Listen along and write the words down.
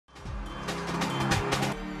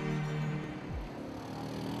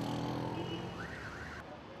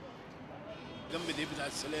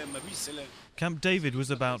Camp David was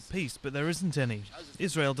about peace, but there isn't any.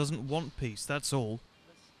 Israel doesn't want peace, that's all.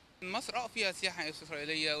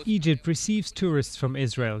 Egypt receives tourists from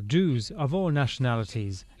Israel, Jews of all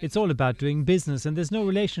nationalities. It's all about doing business, and there's no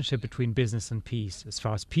relationship between business and peace. As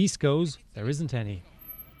far as peace goes, there isn't any.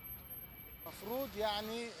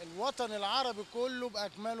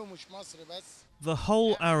 The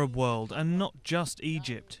whole Arab world, and not just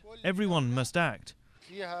Egypt. Everyone must act.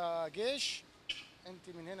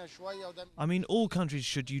 I mean, all countries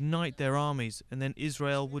should unite their armies, and then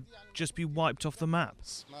Israel would just be wiped off the map.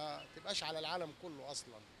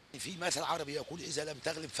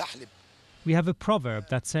 We have a proverb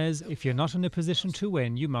that says, if you're not in a position to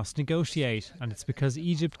win, you must negotiate. And it's because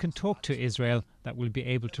Egypt can talk to Israel that we'll be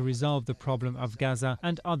able to resolve the problem of Gaza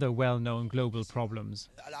and other well-known global problems.